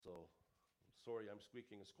Sorry, I'm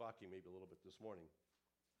squeaking and squawking maybe a little bit this morning.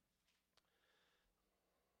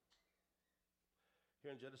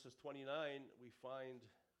 Here in Genesis 29, we find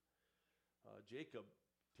Jacob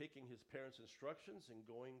taking his parents' instructions and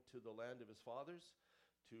going to the land of his fathers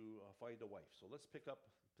to find a wife. So let's pick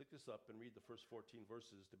this up and read the first 14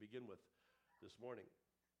 verses to begin with this morning.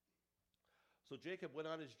 So Jacob went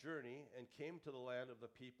on his journey and came to the land of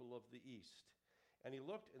the people of the east. And he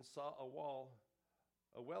looked and saw a well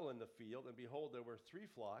in the field, and behold, there were 3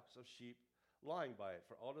 flocks of sheep lying by it.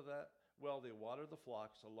 For out of that well they watered the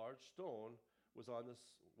flocks. A large stone was on this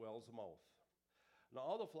well's mouth. Now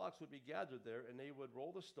all the flocks would be gathered there, and they would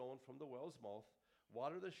roll the stone from the well's mouth,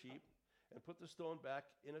 water the sheep, and put the stone back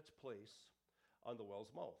in its place on the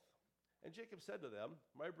well's mouth. And Jacob said to them,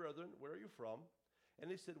 My brethren, where are you from?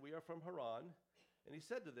 And they said, We are from Haran. And he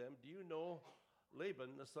said to them, Do you know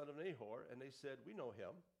Laban, the son of Nahor? And they said, We know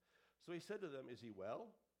him. So he said to them, Is he well?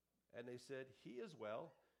 And they said, He is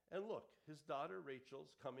well. And look, his daughter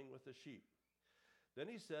Rachel's coming with the sheep. Then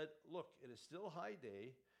he said, Look, it is still high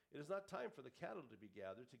day. It is not time for the cattle to be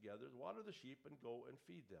gathered together. Water the sheep and go and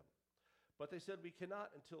feed them. But they said, We cannot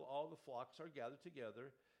until all the flocks are gathered together,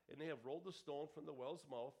 and they have rolled the stone from the well's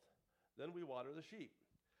mouth. Then we water the sheep.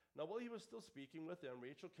 Now while he was still speaking with them,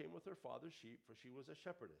 Rachel came with her father's sheep, for she was a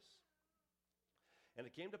shepherdess. And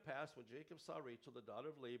it came to pass, when Jacob saw Rachel, the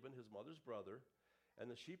daughter of Laban, his mother's brother,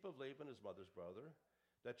 and the sheep of Laban, his mother's brother,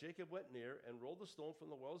 that Jacob went near and rolled the stone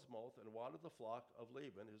from the well's mouth and watered the flock of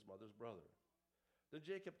Laban, his mother's brother. Then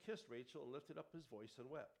Jacob kissed Rachel and lifted up his voice and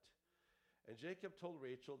wept. And Jacob told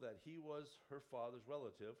Rachel that he was her father's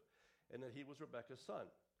relative and that he was Rebekah's son.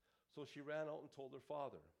 So she ran out and told her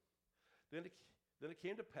father. Then it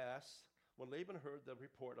came to pass, when Laban heard the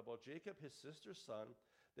report about Jacob, his sister's son,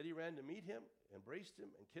 that he ran to meet him, embraced him,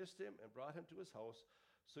 and kissed him, and brought him to his house.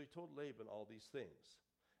 So he told Laban all these things.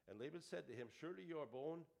 And Laban said to him, Surely you are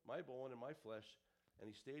bone and my flesh. And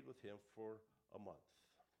he stayed with him for a month.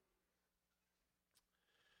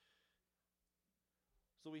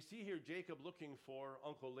 So we see here Jacob looking for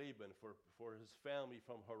Uncle Laban, for his family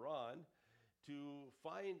from Haran, to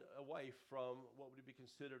find a wife from what we'd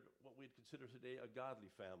consider today a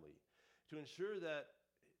godly family, to ensure that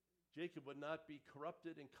Jacob would not be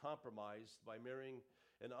corrupted and compromised by marrying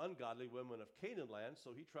an ungodly woman of Canaan land.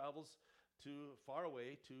 So he travels far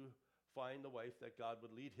away to find the wife that God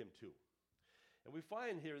would lead him to. And we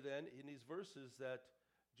find here then in these verses that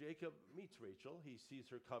Jacob meets Rachel. He sees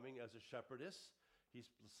her coming as a shepherdess.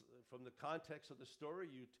 From the context of the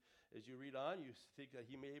story, as you read on, you think that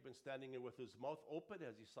he may have been standing there with his mouth open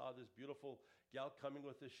as he saw this beautiful gal coming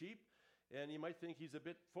with the sheep. And you might think he's a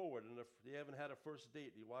bit forward, and if they haven't had a first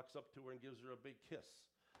date, he walks up to her and gives her a big kiss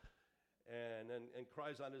and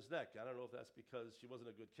cries on his neck. I don't know if that's because she wasn't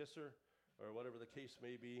a good kisser or whatever the case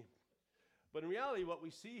may be. But in reality, what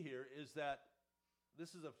we see here is that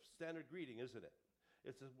this is a standard greeting, isn't it?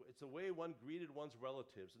 It's a way one greeted one's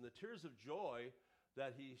relatives. And the tears of joy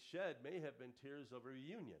that he shed may have been tears of a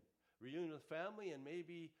reunion with family, and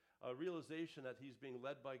maybe a realization that he's being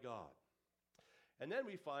led by God. And then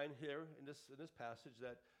we find here in this passage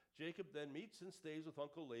that Jacob then meets and stays with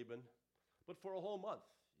Uncle Laban, but for a whole month.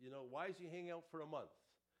 Why is he hanging out for a month?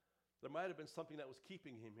 There might have been something that was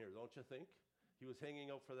keeping him here, don't you think? He was hanging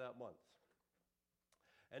out for that month.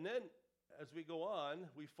 And then as we go on,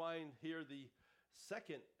 we find here the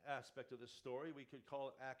second aspect of this story. We could call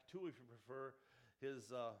it Act 2 if you prefer,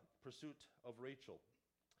 his pursuit of Rachel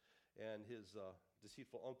and his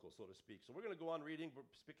deceitful uncle, so to speak. So we're going to go on reading. We'll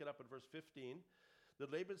pick it up in verse 15. That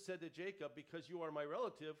Laban said to Jacob, Because you are my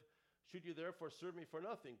relative, should you therefore serve me for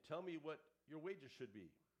nothing? Tell me what your wages should be.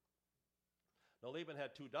 Now Laban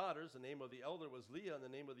had 2 daughters. The name of the elder was Leah, and the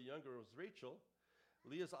name of the younger was Rachel.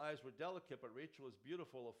 Leah's eyes were delicate, but Rachel was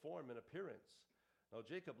beautiful of form and appearance. Now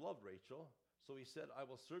Jacob loved Rachel, so he said, I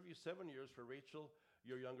will serve you 7 years for Rachel,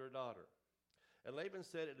 your younger daughter. And Laban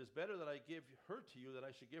said, It is better that I give her to you than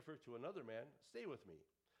I should give her to another man. Stay with me.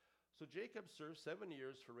 So Jacob served 7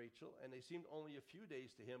 years for Rachel, and they seemed only a few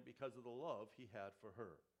days to him because of the love he had for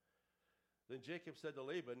her. Then Jacob said to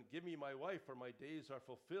Laban, Give me my wife, for my days are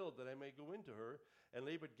fulfilled, that I may go into her. And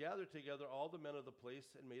Laban gathered together all the men of the place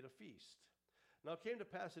and made a feast. Now it came to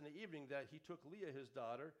pass in the evening that he took Leah his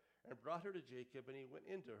daughter and brought her to Jacob, and he went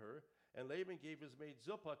into her. And Laban gave his maid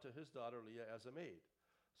Zilpah to his daughter Leah as a maid.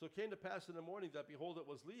 So it came to pass in the morning that, behold, it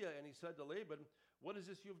was Leah, and he said to Laban, What is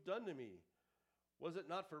this you have done to me? Was it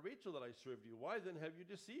not for Rachel that I served you? Why then have you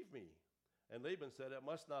deceived me? And Laban said, It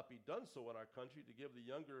must not be done so in our country to give the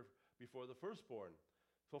younger before the firstborn.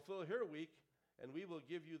 Fulfill her week, and we will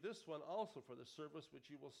give you this one also for the service which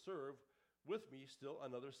you will serve with me still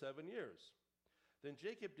another 7 years. Then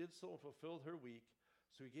Jacob did so and fulfilled her week,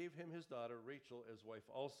 so he gave him his daughter Rachel as wife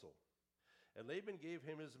also. And Laban gave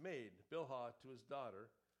him his maid, Bilhah, to his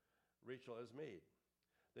daughter Rachel as maid.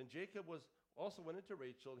 Then Jacob also went into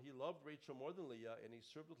Rachel, and he loved Rachel more than Leah, and he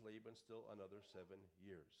served with Laban still another 7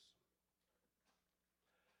 years.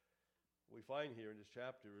 What we find here in this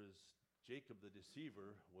chapter is Jacob the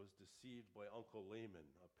deceiver was deceived by Uncle Laban.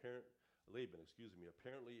 Apparently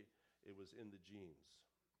it was in the genes.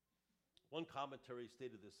 One commentary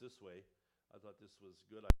stated this way. I thought this was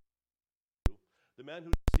good. The man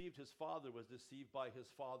who deceived his father was deceived by his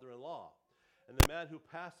father-in-law. And the man who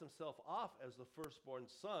passed himself off as the firstborn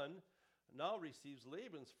son now receives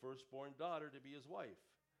Laban's firstborn daughter to be his wife.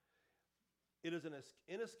 It is an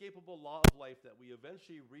inescapable law of life that we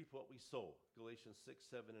eventually reap what we sow. Galatians 6,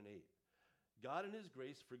 7, and 8. God in his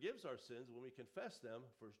grace forgives our sins when we confess them,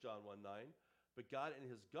 1 John 1, 9. But God in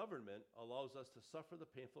his government allows us to suffer the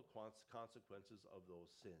painful consequences of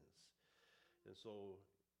those sins. And so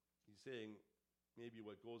he's saying, maybe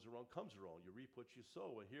what goes around comes around. You reap what you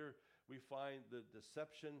sow. And here we find the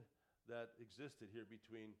deception that existed here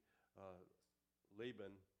between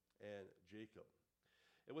Laban and Jacob.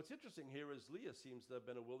 And what's interesting here is Leah seems to have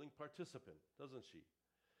been a willing participant, doesn't she?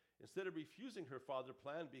 Instead of refusing her father's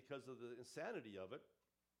plan because of the insanity of it,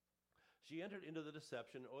 she entered into the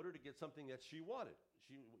deception in order to get something that she wanted.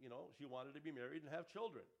 She wanted to be married and have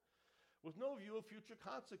children, with no view of future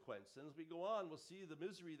consequence. And as we go on, we'll see the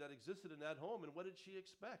misery that existed in that home, and what did she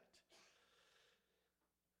expect?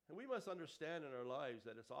 And we must understand in our lives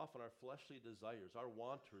that it's often our fleshly desires, our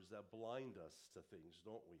wanters, that blind us to things,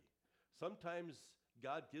 don't we? Sometimes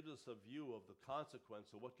God gives us a view of the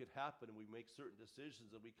consequence of what could happen, and we make certain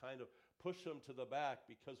decisions, and we kind of push them to the back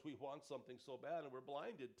because we want something so bad, and we're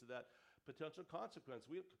blinded to that potential consequence.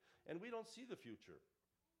 We don't see the future.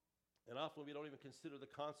 And often we don't even consider the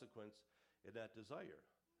consequence in that desire.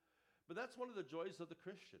 But that's one of the joys of the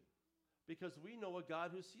Christian, because we know a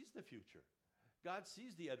God who sees the future. God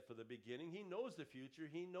sees the end from the beginning. He knows the future.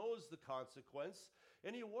 He knows the consequence,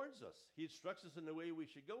 and he warns us. He instructs us in the way we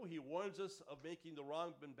should go. He warns us of making the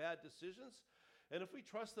wrong and bad decisions. And if we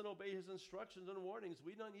trust and obey his instructions and warnings,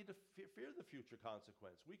 we don't need to fear the future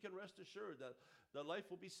consequence. We can rest assured that life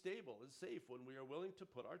will be stable and safe when we are willing to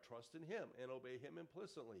put our trust in him and obey him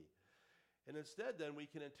implicitly. And instead, then, we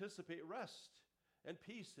can anticipate rest and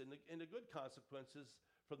peace and the good consequences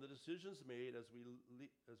from the decisions made as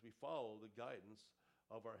we follow the guidance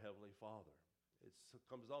of our Heavenly Father. It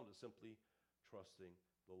comes down to simply trusting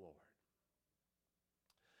the Lord.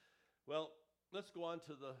 Well, let's go on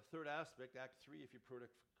to the third aspect, Act 3, if you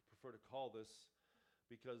prefer to call this,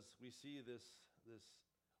 because we see this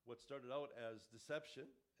what started out as deception,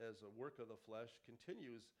 as a work of the flesh,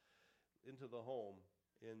 continues into the home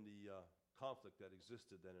in the conflict that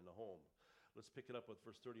existed then in the home. Let's pick it up with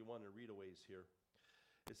verse 31 and read a ways here.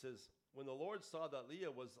 It says, when the Lord saw that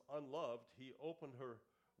Leah was unloved, he opened her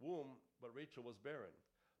womb, but Rachel was barren.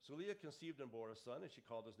 So Leah conceived and bore a son, and she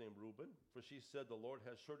called his name Reuben, for she said, the Lord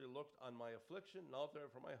has surely looked on my affliction, now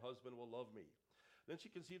therefore my husband will love me. Then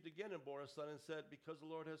she conceived again and bore a son, and said, because the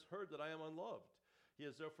Lord has heard that I am unloved, he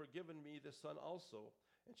has therefore given me this son also,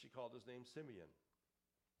 and she called his name Simeon.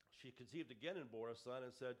 She conceived again and bore a son,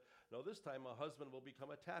 and said, no, this time my husband will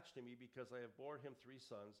become attached to me, because I have borne him 3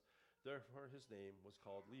 sons. Therefore his name was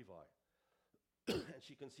called Levi. And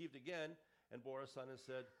she conceived again and bore a son, and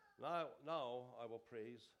said, now I will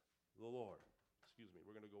praise the Lord. Excuse me,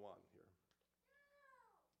 we're going to go on here.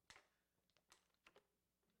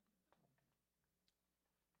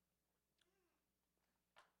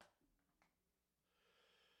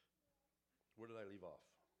 Where did I leave off?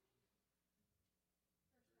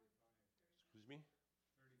 35. Excuse me?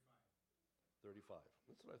 35.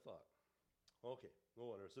 That's what I thought. Okay, no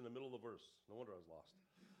wonder. It's in the middle of the verse. No wonder I was lost.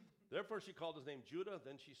 Therefore she called his name Judah,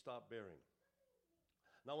 then she stopped bearing.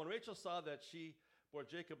 Now when Rachel saw that she bore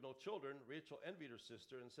Jacob no children, Rachel envied her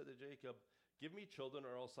sister and said to Jacob, give me children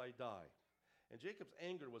or else I die. And Jacob's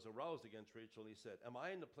anger was aroused against Rachel, and he said, am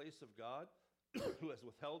I in the place of God who has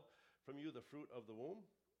withheld from you the fruit of the womb?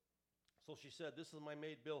 So she said, this is my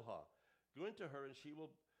maid Bilhah. Go into her, and she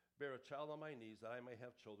will bear a child on my knees, that I may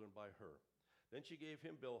have children by her. Then she gave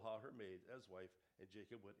him Bilhah, her maid, as wife, and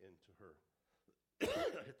Jacob went in to her.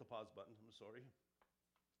 I hit the pause button, I'm sorry.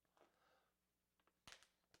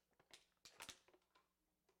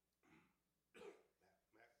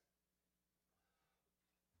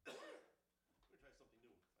 We're going to try something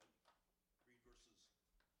new. Read verses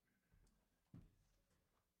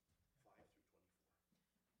 5 through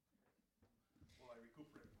 24. While I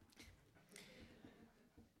recuperate.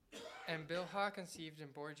 And Bilhah conceived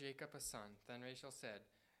and bore Jacob a son. Then Rachel said,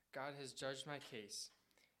 God has judged my case,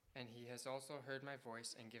 and he has also heard my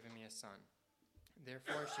voice and given me a son."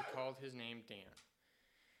 Therefore she called his name Dan.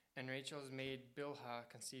 And Rachel's maid Bilhah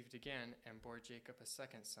conceived again and bore Jacob a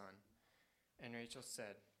second son. And Rachel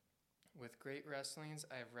said, "With great wrestlings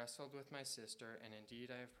I have wrestled with my sister, and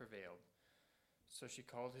indeed I have prevailed." So she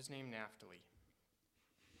called his name Naphtali.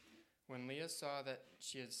 When Leah saw that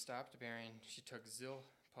she had stopped bearing, she took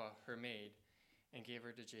Zilpah, her maid, and gave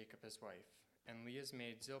her to Jacob as wife. And Leah's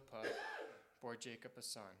maid Zilpah bore Jacob a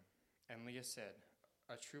son. And Leah said,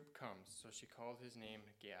 "A troop comes," so she called his name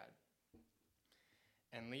Gad.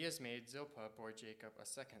 And Leah's maid Zilpah bore Jacob a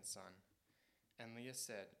second son. And Leah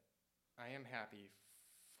said, "I am happy,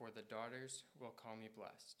 for the daughters will call me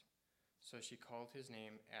blessed." So she called his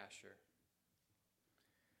name Asher.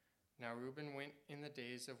 Now Reuben went in the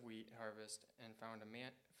days of wheat harvest and found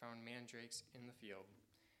mandrakes in the field,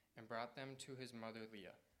 and brought them to his mother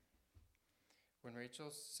Leah. When Rachel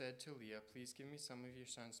said to Leah, "Please give me some of your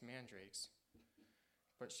son's mandrakes,"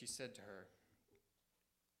 but she said to her,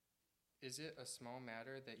 "Is it a small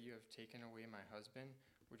matter that you have taken away my husband?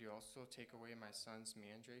 Would you also take away my son's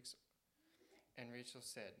mandrakes?" And Rachel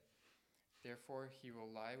said, "Therefore he will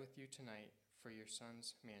lie with you tonight for your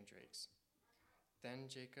son's mandrakes." Then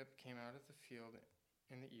Jacob came out of the field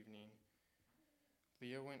in the evening.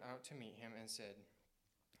 Leah went out to meet him and said,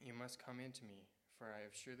 "You must come in to me, for I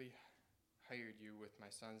have surely hired you with my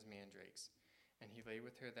son's mandrakes." And he lay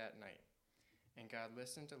with her that night. And God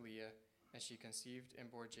listened to Leah, and she conceived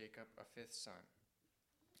and bore Jacob a fifth son.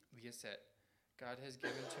 Leah said, "God has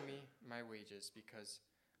given to me my wages, because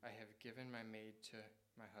I have given my maid to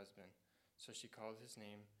my husband." So she called his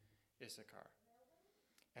name Issachar.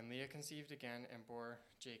 And Leah conceived again and bore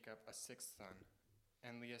Jacob a sixth son.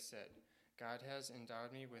 And Leah said, "God has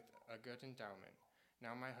endowed me with a good endowment.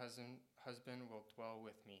 Now my husband will dwell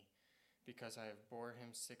with me, because I have bore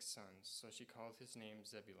him 6 sons." So she called his name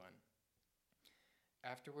Zebulun.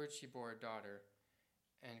 Afterwards she bore a daughter,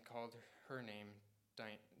 and called her name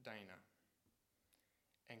Dinah.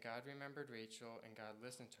 And God remembered Rachel, and God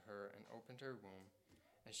listened to her and opened her womb.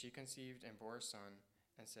 And she conceived and bore a son,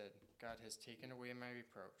 and said, "God has taken away my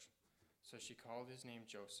reproach." So she called his name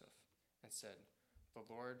Joseph, and said, "The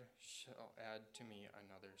Lord shall add to me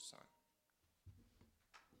another son."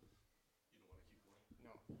 You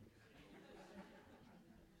don't want to keep going? No.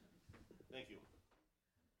 Thank you.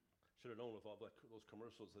 Should have known with all those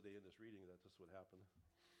commercials today in this reading that this would happen.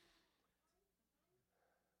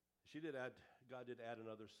 God did add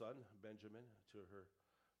another son, Benjamin, to her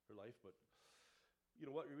life. But you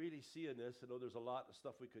know what we really see in this, I know there's a lot of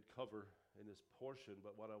stuff we could cover in this portion,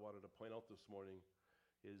 but what I wanted to point out this morning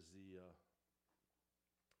is the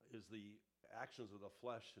actions of the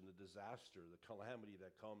flesh and the disaster, the calamity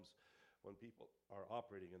that comes when people are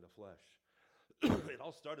operating in the flesh. It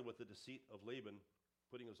all started with the deceit of Laban,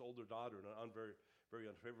 putting his older daughter in an very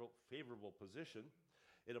unfavorable position.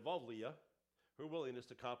 It involved Leah, her willingness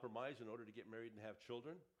to compromise in order to get married and have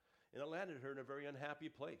children, and it landed her in a very unhappy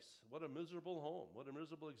place. What a miserable home, what a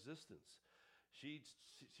miserable existence. She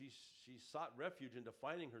sought refuge in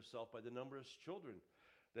defining herself by the numerous children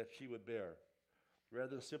that she would bear, rather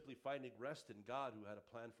than simply finding rest in God, who had a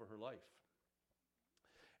plan for her life.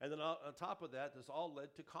 And then on top of that, this all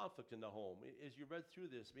led to conflict in the home. As you read through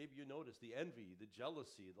this, maybe you noticed the envy, the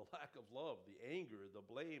jealousy, the lack of love, the anger, the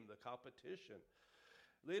blame, the competition.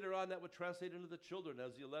 Later on, that would translate into the children,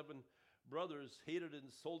 as the 11 brothers hated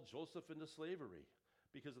and sold Joseph into slavery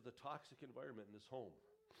because of the toxic environment in his home.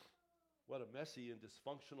 What a messy and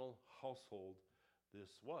dysfunctional household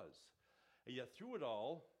this was. And yet through it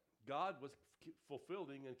all, God was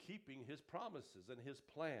fulfilling and keeping his promises and his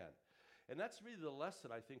plan. And that's really the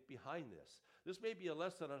lesson, I think, behind this. This may be a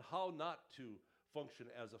lesson on how not to function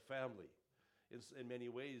as a family in many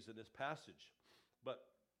ways in this passage. But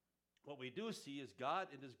what we do see is God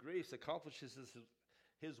in his grace accomplishes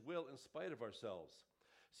his will in spite of ourselves.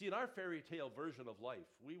 See, in our fairy tale version of life,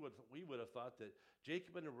 we would have thought that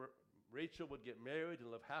Jacob and Rachel would get married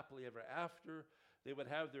and live happily ever after. They would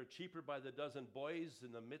have their cheaper by the dozen boys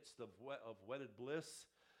in the midst of wedded bliss.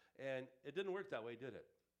 And it didn't work that way, did it?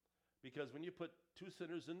 Because when you put 2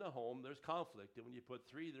 sinners in the home, there's conflict. And when you put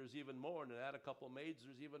 3, there's even more. And add a couple maids,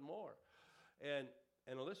 there's even more. And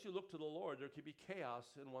unless you look to the Lord, there can be chaos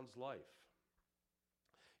in one's life.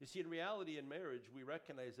 You see, in reality, in marriage, we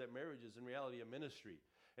recognize that marriage is in reality a ministry.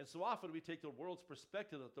 And so often we take the world's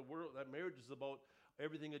perspective that marriage is about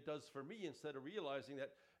everything it does for me, instead of realizing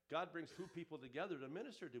that God brings 2 people together to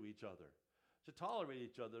minister to each other, to tolerate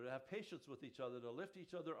each other, to have patience with each other, to lift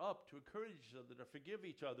each other up, to encourage each other, to forgive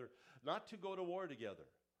each other, not to go to war together.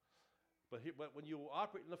 But when you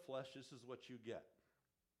operate in the flesh, this is what you get.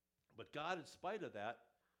 But God, in spite of that,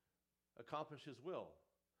 accomplished his will.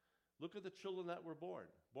 Look at the children that were born.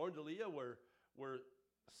 Born to Leah were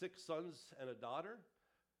 6 sons and a daughter.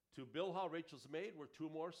 To Bilhah, Rachel's maid, were 2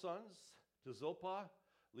 more sons. To Zilpah,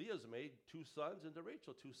 Leah's maid, 2 sons. And to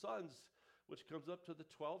Rachel, 2 sons, which comes up to the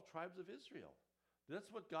 12 tribes of Israel.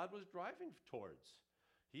 That's what God was driving towards.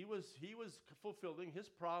 He was fulfilling his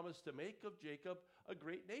promise to make of Jacob a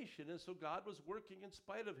great nation. And so God was working in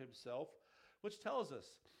spite of himself, which tells us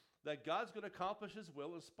that God's going to accomplish his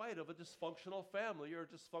will in spite of a dysfunctional family or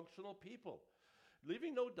dysfunctional people,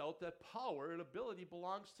 leaving no doubt that power and ability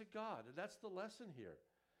belongs to God. And that's the lesson here.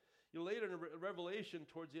 Later in Revelation,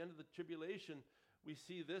 towards the end of the tribulation, we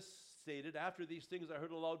see this stated: after these things I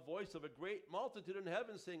heard a loud voice of a great multitude in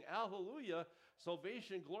heaven saying, Hallelujah,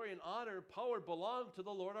 salvation, glory, and honor, and power belong to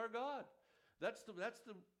the Lord our God. That's the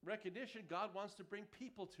recognition God wants to bring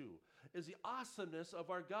people to, is the awesomeness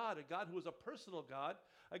of our God, a God who is a personal God,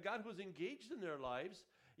 a God who is engaged in their lives,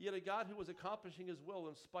 yet a God who was accomplishing his will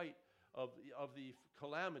in spite of the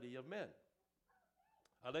calamity of men.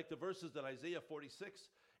 I like the verses in Isaiah 46,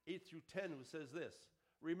 8 through 10, who says this: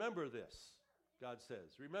 remember this, God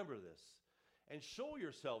says, remember this, and show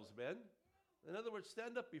yourselves, men. In other words,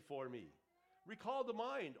 stand up before me. Recall to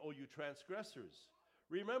mind, O you transgressors.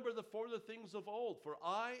 Remember the former things of old, for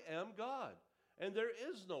I am God, and there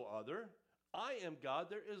is no other. I am God,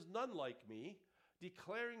 there is none like me,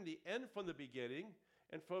 declaring the end from the beginning,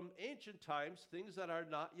 and from ancient times things that are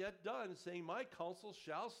not yet done, saying, my counsel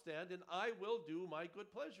shall stand, and I will do my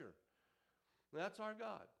good pleasure. And that's our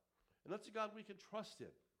God. And that's a God we can trust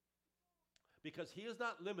in, because he is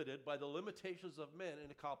not limited by the limitations of men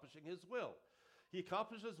in accomplishing his will. He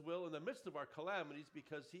accomplishes his will in the midst of our calamities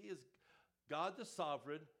because he is God the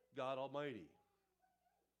sovereign, God Almighty.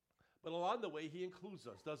 But along the way, he includes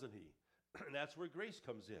us, doesn't he? And that's where grace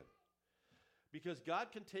comes in. Because God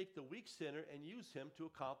can take the weak sinner and use him to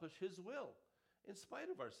accomplish his will in spite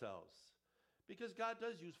of ourselves. Because God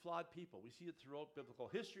does use flawed people. We see it throughout biblical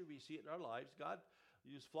history. We see it in our lives. God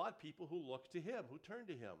used flawed people who look to him, who turn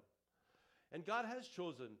to him. And God has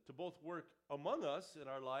chosen to both work among us in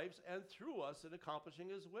our lives and through us in accomplishing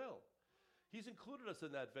his will. He's included us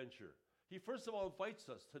in that venture. He first of all invites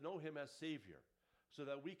us to know him as Savior so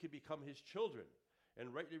that we can become his children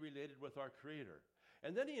and rightly related with our Creator.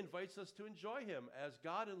 And then he invites us to enjoy him as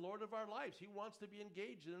God and Lord of our lives. He wants to be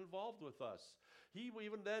engaged and involved with us. He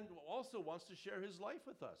even then also wants to share his life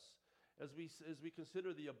with us as we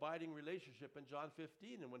consider the abiding relationship in John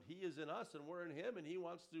 15. And when he is in us and we're in him, and he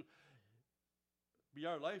wants to be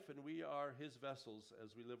our life and we are his vessels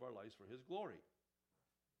as we live our lives for his glory.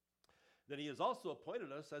 Then he has also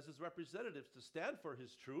appointed us as his representatives to stand for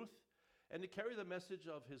his truth and to carry the message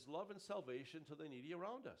of his love and salvation to the needy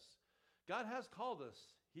around us. God has called us.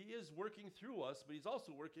 He is working through us, but he's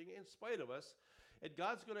also working in spite of us. And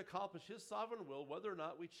God's going to accomplish his sovereign will whether or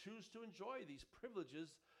not we choose to enjoy these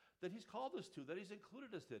privileges that he's called us to, that he's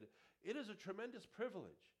included us in. It is a tremendous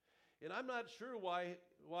privilege. And I'm not sure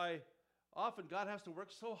why often God has to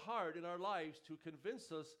work so hard in our lives to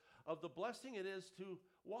convince us of the blessing it is to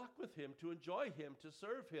walk with him, to enjoy him, to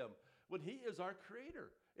serve him, when he is our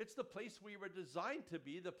Creator. It's the place we were designed to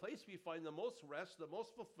be, the place we find the most rest, the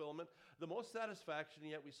most fulfillment, the most satisfaction,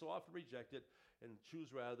 yet we so often reject it and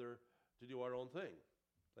choose rather to do our own thing,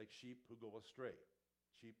 like sheep who go astray,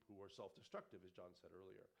 sheep who are self-destructive, as John said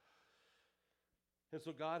earlier. And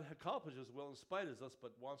so God accomplishes will in spite of us,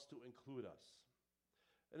 but wants to include us.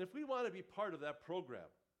 And if we want to be part of that program,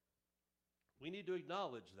 we need to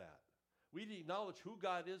acknowledge that. We need to acknowledge who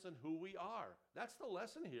God is and who we are. That's the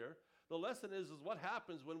lesson here. The lesson is what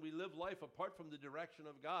happens when we live life apart from the direction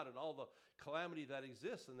of God and all the calamity that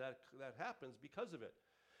exists and that happens because of it.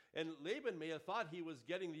 And Laban may have thought he was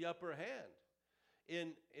getting the upper hand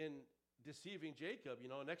in deceiving Jacob,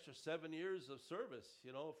 an extra 7 years of service,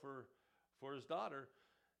 for his daughter.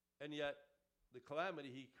 And yet the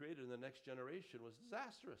calamity he created in the next generation was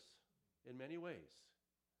disastrous in many ways.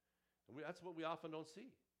 And that's what we often don't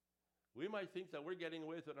see. We might think that we're getting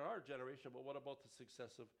away with it in our generation, but what about the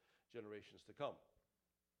successive generations to come?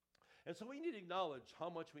 And so we need to acknowledge how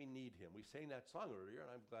much we need him. We sang that song earlier,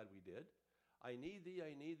 and I'm glad we did. I need thee,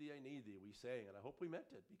 I need thee, I need thee, we sang, and I hope we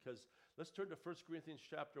meant it, because let's turn to 1 Corinthians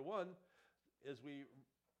chapter 1 as we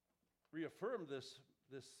reaffirm this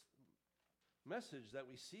message that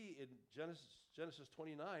we see in Genesis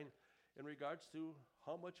 29 in regards to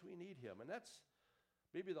how much we need him. And that's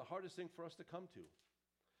maybe the hardest thing for us to come to.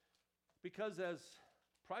 Because as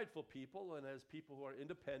prideful people and as people who are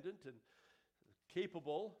independent and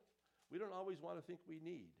capable, we don't always want to think we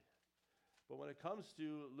need. But when it comes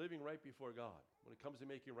to living right before God, when it comes to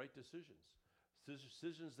making right decisions,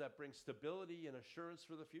 decisions that bring stability and assurance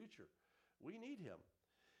for the future. We need him.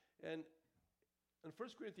 And in 1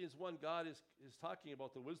 Corinthians 1, God is talking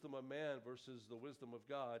about the wisdom of man versus the wisdom of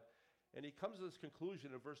God. And he comes to this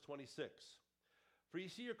conclusion in verse 26. For you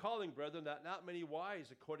see your calling, brethren, that not many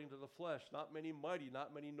wise according to the flesh, not many mighty,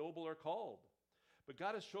 not many noble are called. But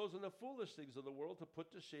God has chosen the foolish things of the world to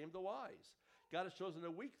put to shame the wise. God has chosen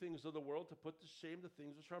the weak things of the world to put to shame the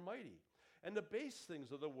things which are mighty. And the base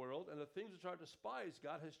things of the world and the things which are despised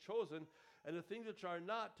God has chosen, and the things which are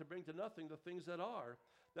not, to bring to nothing the things that are,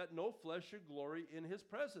 that no flesh should glory in his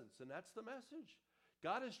presence. And that's the message.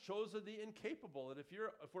 God has chosen the incapable. And if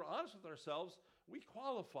we're honest with ourselves, we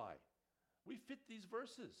qualify. We fit these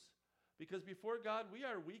verses. Because before God, we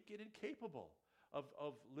are weak and incapable of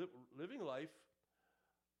living life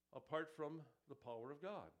apart from the power of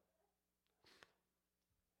God.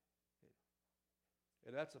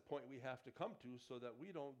 And that's a point we have to come to so that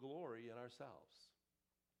we don't glory in ourselves.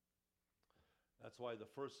 That's why the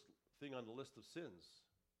first thing on the list of sins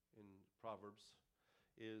in Proverbs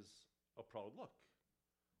is a proud look.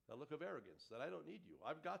 That look of arrogance, that I don't need you.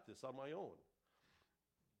 I've got this on my own.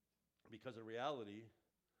 Because in reality,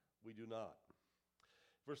 we do not.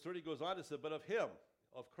 Verse 30 goes on to say, but of him,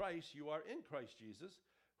 of Christ, you are in Christ Jesus,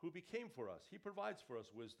 who became for us. He provides for us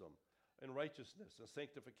wisdom and righteousness and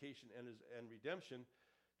sanctification and redemption,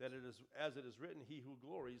 that it is, as it is written, he who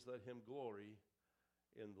glories, let him glory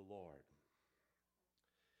in the Lord.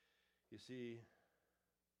 You see,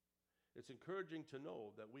 it's encouraging to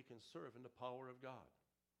know that we can serve in the power of God.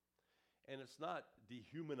 And it's not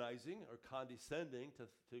dehumanizing or condescending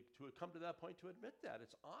to come to that point to admit that.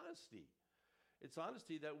 It's honesty. It's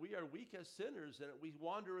honesty that we are weak as sinners and that we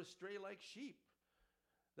wander astray like sheep,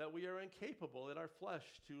 that we are incapable in our flesh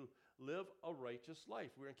to live a righteous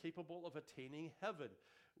life. We're incapable of attaining heaven.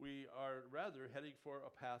 We are rather heading for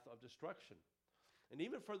a path of destruction. And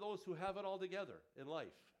even for those who have it all together in life,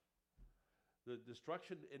 the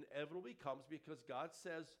destruction inevitably comes because God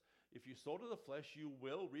says, if you sow to the flesh, you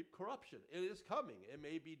will reap corruption. It is coming. It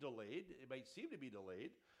may be delayed. It might seem to be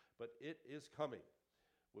delayed, but it is coming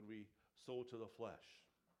when we sow to the flesh.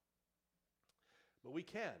 But we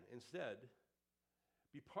can, instead,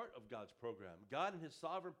 be part of God's program. God in his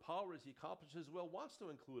sovereign power, as he accomplishes his will, wants to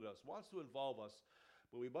include us, wants to involve us.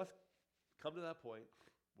 But we must come to that point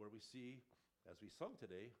where we see, as we sung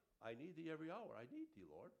today, I need thee every hour. I need thee,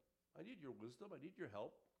 Lord. I need your wisdom. I need your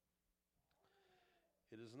help.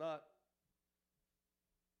 It is not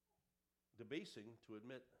debasing to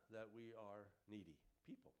admit that we are needy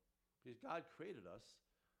people, because God created us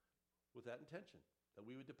with that intention, that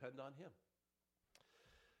we would depend on him.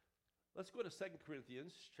 Let's go to 2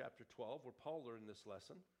 Corinthians chapter 12, where Paul learned this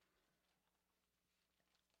lesson.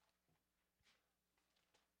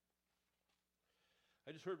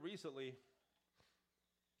 I just heard recently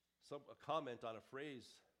a comment on a phrase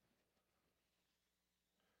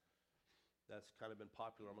that's kind of been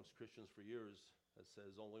popular amongst Christians for years that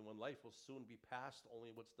says, only one life will soon be passed,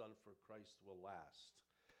 only what's done for Christ will last.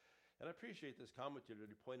 And I appreciate this commentator.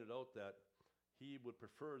 He pointed out that he would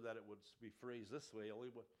prefer that it would be phrased this way,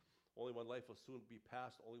 only one life will soon be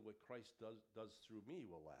passed, only what Christ does through me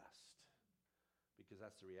will last. Because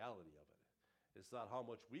that's the reality of it. It's not how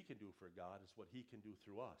much we can do for God, it's what he can do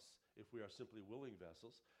through us. If we are simply willing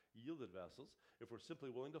vessels, yielded vessels, if we're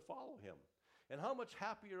simply willing to follow him. And how much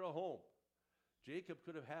happier a home Jacob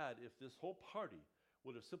could have had if this whole party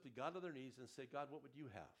would have simply got on their knees and said, God, what would you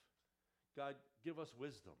have? God, give us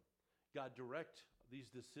wisdom. God, direct these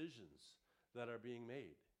decisions that are being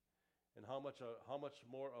made. And how much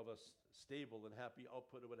more of a stable and happy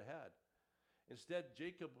output it would have had. Instead,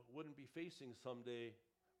 Jacob wouldn't be facing someday,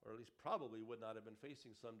 or at least probably would not have been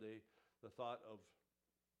facing someday, the thought of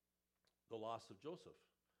the loss of Joseph,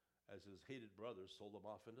 as his hated brothers sold him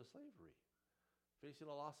off into slavery, facing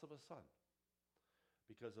the loss of a son,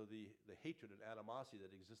 because of the hatred and animosity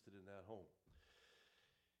that existed in that home.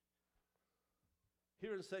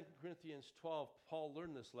 Here in 2 Corinthians 12, Paul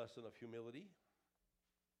learned this lesson of humility.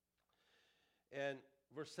 And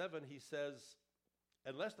verse 7, he says,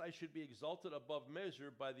 and lest I should be exalted above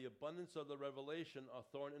measure by the abundance of the revelation, a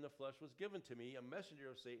thorn in the flesh was given to me, a messenger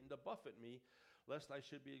of Satan to buffet me, lest I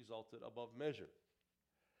should be exalted above measure.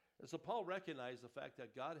 And so Paul recognized the fact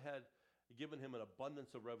that God had given him an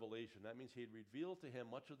abundance of revelation. That means he had revealed to him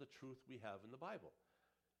much of the truth we have in the Bible.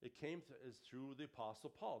 It came through the Apostle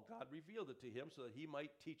Paul. God revealed it to him so that he might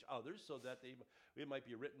teach others, so that it might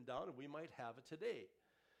be written down and we might have it today.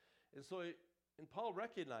 And so and Paul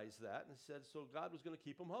recognized that and said, so God was going to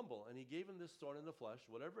keep him humble. And he gave him this thorn in the flesh,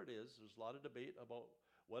 whatever it is. There's a lot of debate about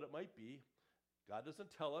what it might be. God doesn't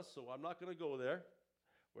tell us, so I'm not going to go there.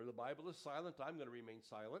 Where the Bible is silent, I'm going to remain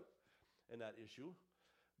silent in that issue.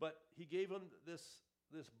 But he gave him this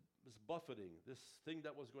buffeting, this thing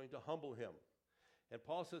that was going to humble him. And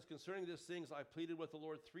Paul says, concerning these things, I pleaded with the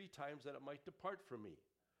Lord 3 times that it might depart from me.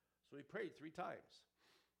 So he prayed 3 times.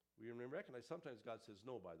 We recognize sometimes God says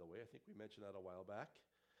no, by the way. I think we mentioned that a while back.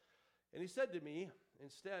 And he said to me,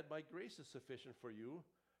 instead, my grace is sufficient for you,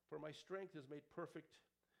 for my strength is made perfect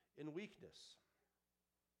in weakness.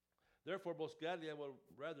 Therefore, most gladly I will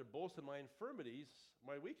rather boast in my infirmities,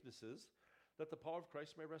 my weaknesses, that the power of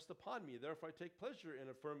Christ may rest upon me. Therefore I take pleasure in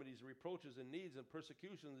infirmities, reproaches, and needs, and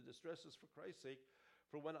persecutions, and distresses for Christ's sake.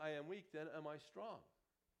 For when I am weak, then am I strong.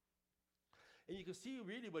 And you can see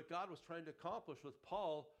really what God was trying to accomplish with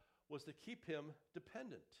Paul was to keep him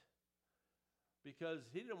dependent. Because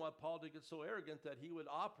he didn't want Paul to get so arrogant that he would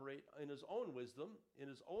operate in his own wisdom, in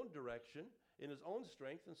his own direction, in his own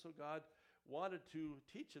strength. And so God wanted to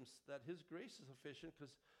teach him that his grace is sufficient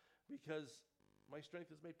because my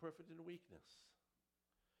strength is made perfect in weakness.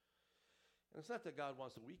 And it's not that God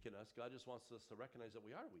wants to weaken us. God just wants us to recognize that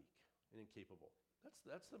we are weak and incapable.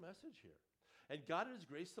 That's the message here. And God in his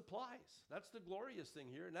grace supplies. That's the glorious thing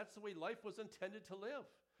here. And that's the way life was intended to live.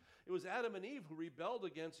 It was Adam and Eve who rebelled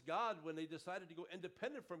against God when they decided to go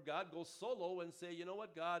independent from God, go solo and say, you know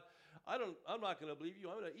what, God, I'm not going to believe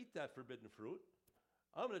you. I'm going to eat that forbidden fruit.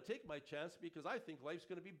 I'm going to take my chance because I think life's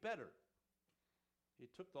going to be better. He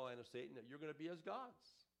took the line of Satan that you're going to be as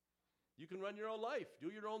gods. You can run your own life,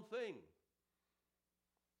 do your own thing.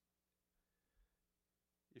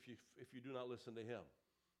 If you do not listen to him.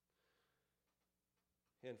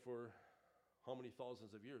 And for how many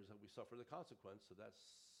thousands of years have we suffered the consequence of that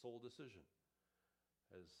sole decision?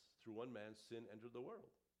 As through one man sin entered the world,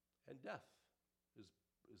 and death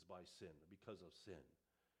is by sin, because of sin,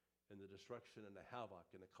 and the destruction and the havoc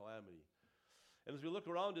and the calamity. And as we look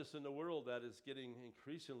around us in the world that is getting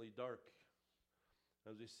increasingly dark,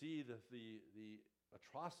 as we see the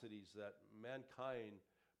atrocities that mankind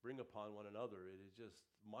bring upon one another, it is just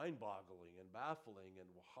mind-boggling and baffling. And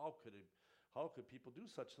how could people do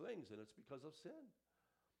such things? And it's because of sin.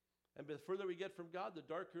 And the further we get from God, the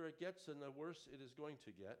darker it gets and the worse it is going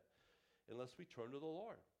to get unless we turn to the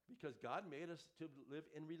Lord. Because God made us to live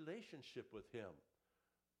in relationship with him.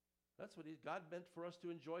 That's what God meant for us to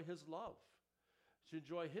enjoy his love, to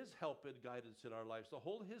enjoy his help and guidance in our lives, to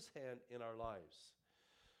hold his hand in our lives.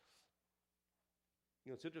 You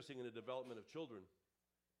know, it's interesting in the development of children,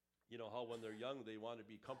 you know, how when they're young, they want to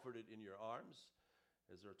be comforted in your arms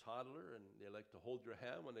as they're a toddler, and they like to hold your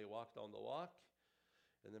hand when they walk down the walk.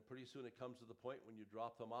 And then pretty soon it comes to the point when you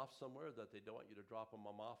drop them off somewhere that they don't want you to drop them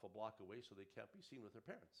off a block away so they can't be seen with their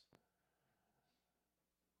parents.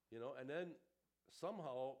 You know, and then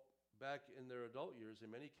somehow back in their adult years,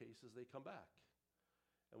 in many cases, they come back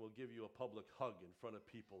and will give you a public hug in front of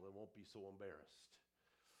people and won't be so embarrassed,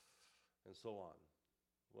 and so on.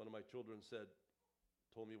 One of my children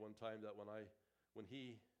told me one time that when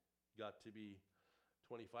he got to be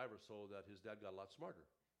 25 or so, that his dad got a lot smarter.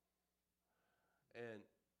 And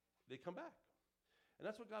they come back. And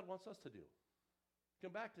that's what God wants us to do.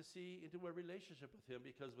 Come back to see into a relationship with him,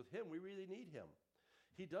 because with him, we really need him.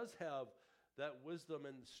 He does have that wisdom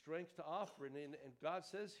and strength to offer. And God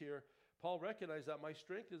says here, Paul recognized that my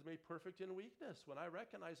strength is made perfect in weakness. When I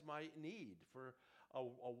recognize my need for a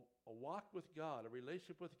walk with God, a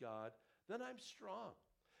relationship with God, then I'm strong.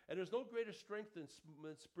 And there's no greater strength than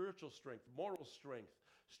spiritual strength, moral strength,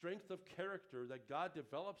 strength of character that God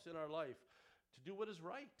develops in our life to do what is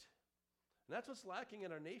right. And that's what's lacking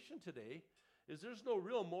in our nation today, is there's no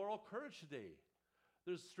real moral courage today.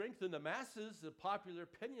 There's strength in the masses, the popular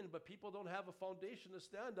opinion, but people don't have a foundation to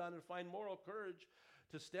stand on and find moral courage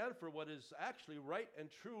to stand for what is actually right and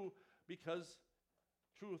true, because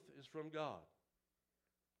truth is from God.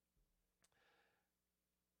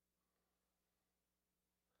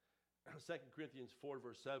 2 Corinthians 4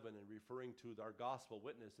 verse 7, and referring to our gospel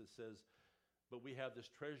witness, it says, but we have this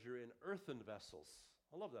treasure in earthen vessels.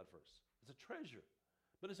 I love that verse. It's a treasure,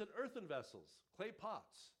 but it's in earthen vessels, clay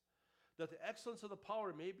pots, that the excellence of the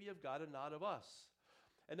power may be of God and not of us.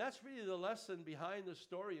 And that's really the lesson behind the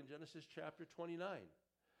story in Genesis chapter 29,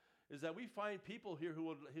 is that we find people here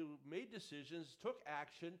who made decisions, took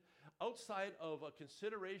action outside of a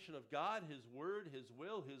consideration of God, his word, his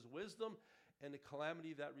will, his wisdom, and the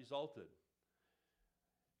calamity that resulted.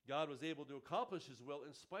 God was able to accomplish his will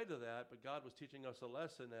in spite of that, but God was teaching us a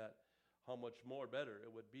lesson that how much more better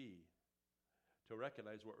it would be to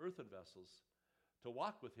recognize we're earthen vessels, to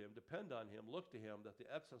walk with him, depend on him, look to him, that the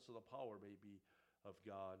excellence of the power may be of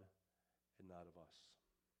God and not of us.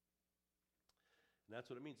 And that's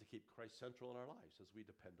what it means to keep Christ central in our lives as we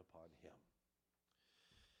depend upon him.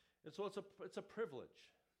 And so it's a privilege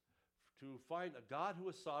to find a God who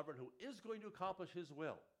is sovereign, who is going to accomplish his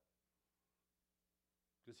will.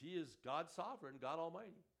 Because he is God sovereign, God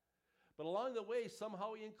Almighty. But along the way,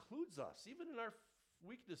 somehow he includes us, even in our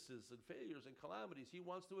weaknesses and failures and calamities. He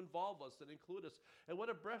wants to involve us and include us. And what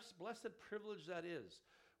a blessed privilege that is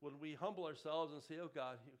when we humble ourselves and say, oh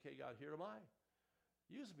God, okay, God, here am I.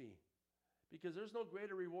 Use me. Because there's no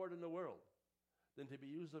greater reward in the world than to be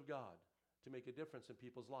used of God to make a difference in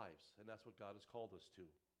people's lives. And that's what God has called us to.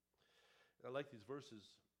 And I like these verses.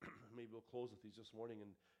 Maybe we'll close with these this morning. In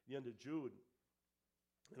the end of Jude,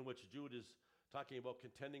 in which Jude is talking about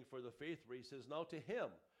contending for the faith, where he says, now to him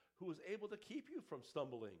who is able to keep you from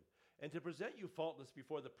stumbling and to present you faultless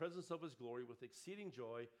before the presence of his glory with exceeding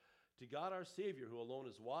joy, to God our Savior, who alone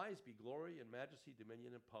is wise, be glory and majesty,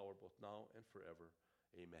 dominion and power, both now and forever.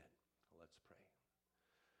 Amen. Let's pray.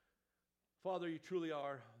 Father, you truly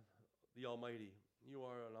are the Almighty. You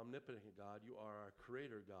are an omnipotent God. You are our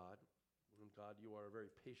creator God. And God, you are a very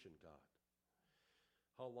patient God.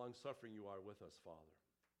 How long-suffering you are with us, Father.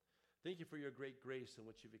 Thank you for your great grace in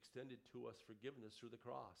which you've extended to us forgiveness through the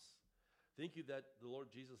cross. Thank you that the Lord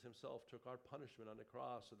Jesus himself took our punishment on the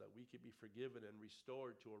cross so that we could be forgiven and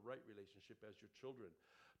restored to a right relationship as your children,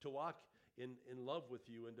 to walk in love with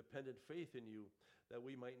you and dependent faith in you, that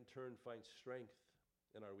we might in turn find strength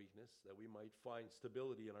in our weakness, that we might find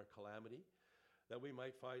stability in our calamity, that we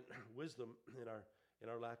might find wisdom in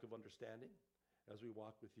our lack of understanding as we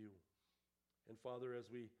walk with you. And Father, as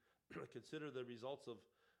we consider the results of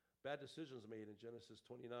bad decisions made in Genesis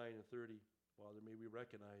 29 and 30, Father, may we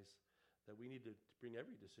recognize that we need to bring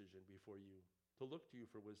every decision before you, to look to you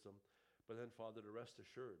for wisdom, but then, Father, to rest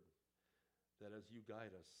assured that as you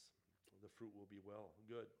guide us, the fruit will be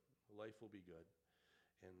good, life will be good,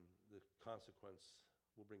 and the consequence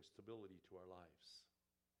will bring stability to our lives.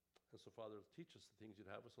 And so, Father, teach us the things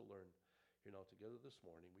you'd have us to learn here now together this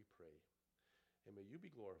morning, we pray. And may you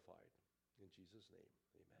be glorified. In Jesus' name,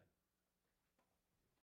 amen.